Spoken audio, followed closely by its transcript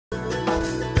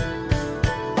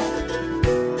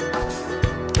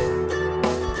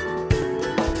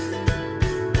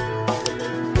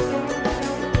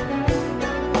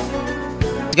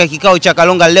Katika kikao cha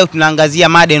Kalonga leo tunaangazia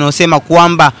mada inayosema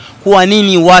kwamba kwa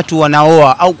nini watu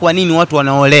wanaoa au kwa nini watu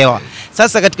wanaolewa.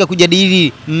 Sasa katika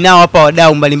kujadili nao hapa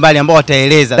wadau mbalimbali ambao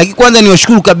wataeleza. Lakini kwanza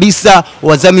niwashukuru kabisa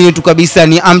wadhamini wetu kabisa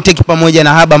ni Amtech pamoja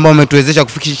na Haba ambao wametuwezesha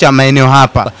kufikisha maeneo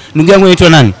hapa. Ndugu yangu anaitwa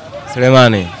nani?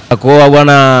 Sulemani. Kuoa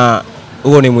bwana,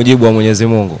 huo ni mujibu wa Mwenyezi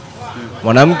Mungu.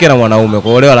 Mwanamke na mwanaume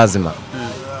kuolewa lazima.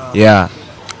 Yeah.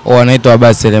 Anaitwa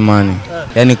Basi Sulemani.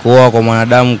 Yaani kuoa kwa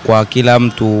mwanadamu, kwa kila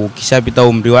mtu kishapita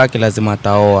umri wake lazima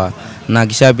ataoa. Na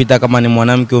kishapita kama ni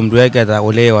mwanamke umri wake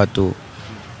ataolewa tu.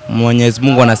 Mwenyezi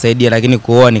Mungu anasaidia, lakini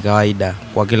kuoa ni kawaida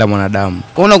kwa kila mwanadamu.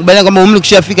 Kwa unakubaliana kwamba umri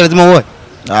ukishafika lazima uoe?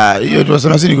 Hiyo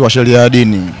tunasema sisi kwa sheria ya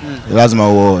dini lazima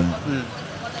uoe.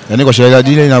 Yaani kwa sheria ya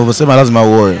dini inavyosema lazima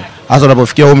uoe. Hasa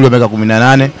unapofikia umri wa miaka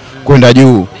 18 kwenda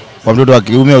juu, kwa mtoto wa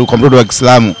kiume au kwa mtoto wa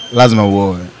Kiislamu lazima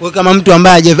uoe. Kwa kama mtu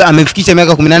ambaye amefikisha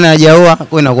miaka 18 hajaoa,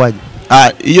 kwa inakuwaje?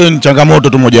 Hiyo ni changamoto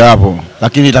tu moja hapo,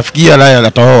 lakini itafikia la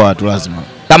ataoa tu lazima.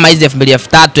 Kama hizi 2000,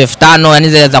 3000, 5000 yani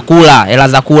zile za kula, hela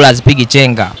za kula zipigi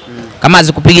chenga. Kama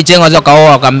zikupigi chenga unaweza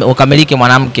kaoa ukamiliki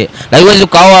mwanamke. Lakini huwezi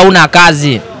kaoa una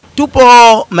kazi. Tupo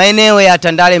maeneo ya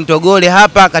Tandale Mtogole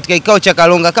hapa katika kikao cha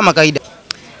Kalonga kama kaida.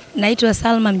 Naitwa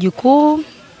Salma Mjukuu.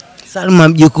 Salma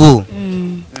Mjukuu.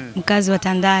 Mkazi wa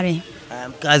Tandale.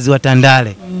 Mkazi wa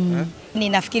Tandale.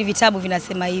 Ninafikiri vitabu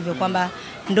vinasema hivyo kwamba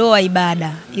ndoa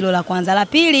ibada, hilo la kwanza. La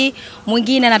pili,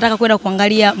 mwingine anataka kwenda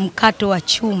kuangalia mkato wa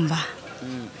chumba.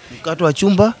 Mkato wa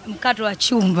chumba? Mkato wa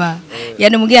chumba.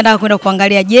 Yaani mwingine anataka kwenda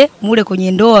kuangalia, je, mule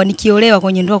kwenye ndoa nikiolewa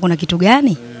kwenye ndoa kuna kitu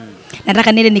gani?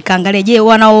 Nataka nile nikaangalia, je,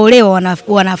 wanaolewa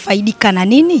wanafaidika na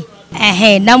nini?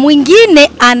 Na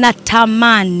mwingine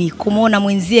anatamani kumuona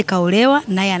mwenzie kaolewa,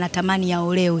 naye anatamani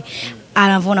aolewe.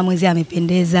 Anavona mwenzie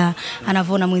amependeza,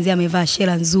 anavona mwenzie amevaa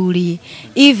shela nzuri.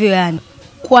 Hivyo yani,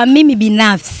 kwa mimi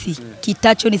binafsi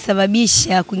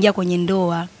kitachonisababisha kuingia kwenye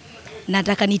ndoa,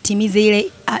 nataka nitimize ile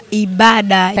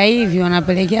ibada. Sasa hivi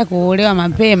wanapelekea kuolewa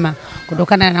mapema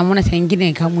kutokana na namuona saa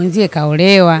nyingine kama mwenzie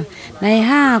kaolewa.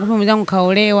 Na kumbe mwenzangu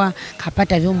kaolewa,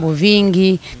 kapata vyombo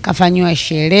vingi, kafanywa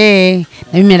sherehe,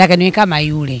 na mimi nataka niwe kama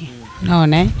yule.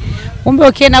 Unaona Kumbe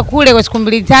ukienda kule kwa siku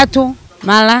 2 3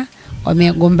 mara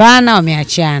wamegombana,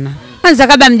 wameachana. Kwanza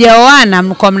kabla mjaoana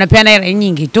mko mnapeana hela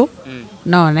nyingi tu.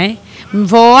 Unaona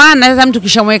Mvoana sasa mtu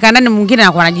kishamweka ndani mwingine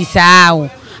anakuwa anajisahau.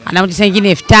 Anamtisa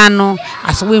nyingine 5000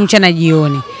 asubuhi mchana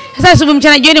jioni. Sasa asubuhi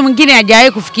mchana jioni mwingine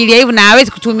hajawahi kufikiria hivyo na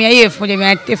hawezi kutumia hiyo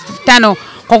 1500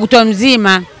 kwa kutwa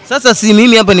mzima. Sasa si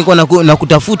mimi hapa nilikuwa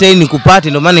nakutafuta ili nikupate,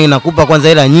 ndio maana ninakupa kwanza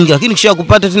hela nyingi, lakini kisha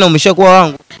kupata tena umeshakuwa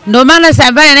wangu. Ndio maana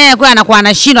Sabani naye anakuwa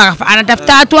anashindwa,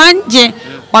 anatafuta watu nje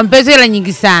wampeze hela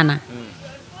nyingi sana.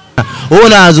 Wewe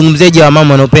unazungumziaje wa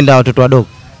mama wanaopenda watoto wadogo?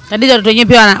 Tatizo watoto wenyewe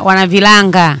pia wana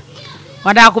vilanga.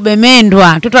 Wanataka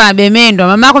kubemendwa, mtoto anabemendwa.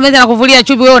 Mama yako mwenza anakuvulia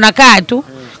chupi, wewe unakaa tu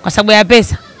kwa sababu ya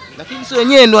pesa. Lakini sio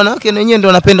wenyewe ndio wanawake wenyewe ndio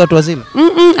wanapenda watu wazima.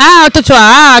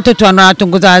 Watoto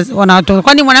wanawatongoza wanawatongoza.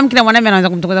 Kwani mwanamke na mwanamume anaanza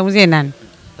kumtongoza mzee nani?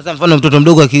 Sasa mfano mtoto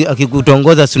mdogo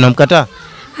akikutongoza si unamkataa?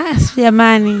 Si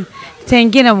jamani.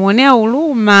 Tengine muonea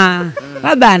huruma.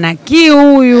 Baba ana kiu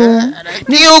huyu.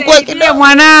 Kiu kwa kile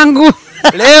mwanangu.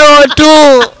 Leo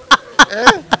tu.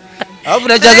 Alafu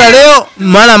nachaga leo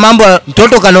maana mambo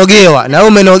mtoto kanogewa na wewe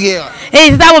umenogewa.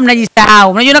 Sasa hapo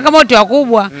mnajisahau. Mnajiona kama wote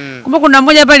wakubwa. Kumbe kuna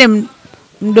mmoja pale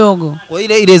mdogo. Kwa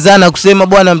ile zana kusema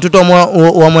bwana mtoto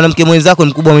wa mwanamke mwenzako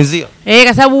ni mkubwa mwenzio.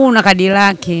 Kwa sababu una kadi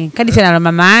lake. Kadi sana la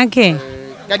mama yake.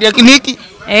 Kadi ya kliniki?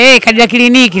 Kadi ya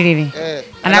kliniki lile.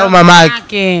 Ana mama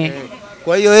yake.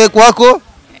 Kwa hiyo yeye kwako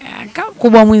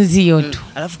kubwa mwenzio tu.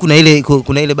 Alafu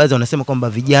kuna ile baadhi wanasema kwamba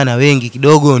vijana wengi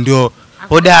kidogo ndio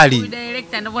hodari.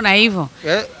 Director ndio na hivyo.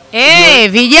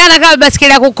 Vijana kama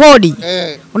basikeli ya kukodi.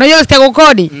 Unajua basikeli ya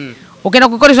kukodi? Ukienda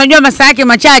kukodi unajua masaa yake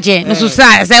machache, nusu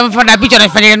saa. Sasa mfano picha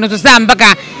unafanya nusu saa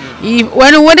mpaka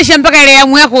uendeshe mpaka ile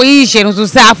yamu yako iishe nusu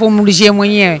saa afu umrudishie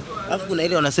mwenyewe. Alafu kuna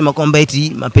ile wanasema kwamba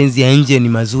eti mapenzi ya nje ni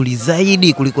mazuri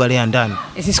zaidi kuliko yale ya ndani.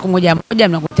 Sisi siku moja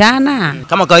mnakutana.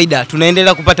 Kama kawaida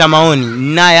tunaendelea kupata maoni.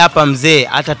 Naye hapa mzee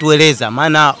atatueleza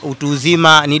maana utu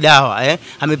uzima ni dawa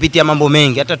amepitia mambo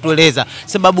mengi, atatueleza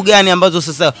sababu gani ambazo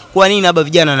sasa kwa nini haba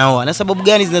vijana naoa na sababu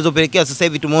gani zinazopelekea sasa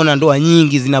hivi tumeona ndoa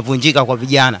nyingi zinavunjika kwa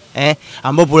vijana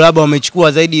ambapo labda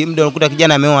wamechukua zaidi muda, unakuta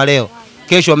kijana ameoa leo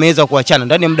kesho ameweza kuachana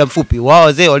ndani ya muda mfupi. Wao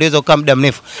wazee waliweza kukaa muda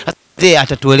mrefu. Mzee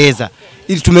atatueleza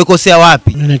ili tumekosea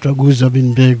wapi. Naitwa Guza bin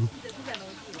Mbegu.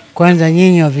 Kwanza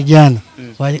nyinyi wa vijana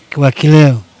wa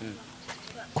kileo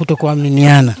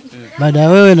kutokuaminiana. Baada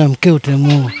wewe na mkeo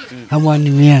utemua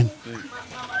hamwaminiani.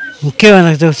 Mkeo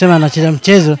anaweza kusema anacheza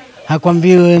mchezo,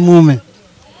 hakwambii wewe mume.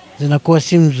 Zinakuwa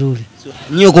si mzuri.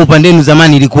 Nyinyi kwa upande wenu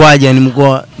zamani ilikuwaje?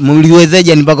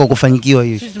 Mliwezaje mpaka kufanyikiwa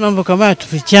hiyo? Sisi mambo kama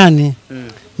tufichane.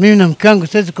 Mimi na mke wangu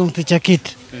siwezi kumficha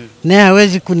kitu. naye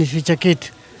hawezi kunificha kitu,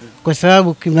 kwa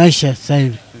sababu kimaisha sasa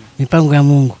hivi mipango ya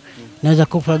Mungu, naweza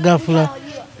kufa ghafla.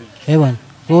 Bwana,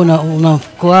 wewe una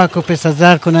mfuko wako, pesa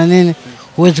zako na nini,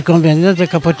 huwezi kuambia naweza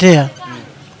kapotea.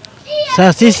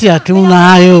 Sasa sisi hatuna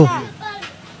hayo.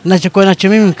 Nachokuwa nacho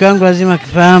mimi, mke wangu lazima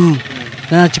kifahamu,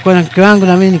 na nachokuwa na mke wangu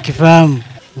na mimi nikifahamu.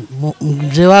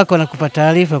 Mzee wako anakupa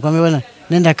taarifa kwamba bwana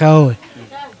nenda kaoe,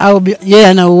 au yeye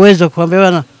ana uwezo kwamba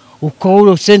bwana uko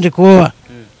ule usende kuoa,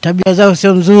 tabia zao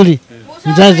sio nzuri,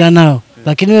 mzazi anao,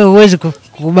 lakini wewe huwezi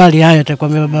kukubali hayo,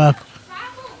 atakwambia baba wako.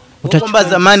 Kwamba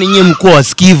zamani nyie mko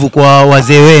wasikivu kwa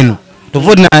wazee wenu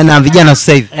tofauti na vijana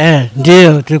sasa hivi.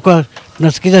 Ndio tulikuwa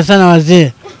tunasikiza sana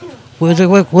wazee.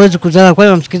 Huwezi kuzala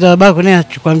kwa msikiza babako, naye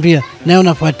achikwambia, naye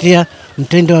unafuatia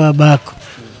mtendo wa babako.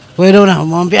 Wewe leo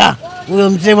unamwambia huyo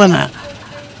mzee bwana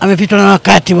amepitwa na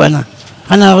wakati bwana,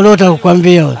 hana lolote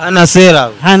kukwambia,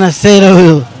 hana sera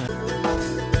huyo.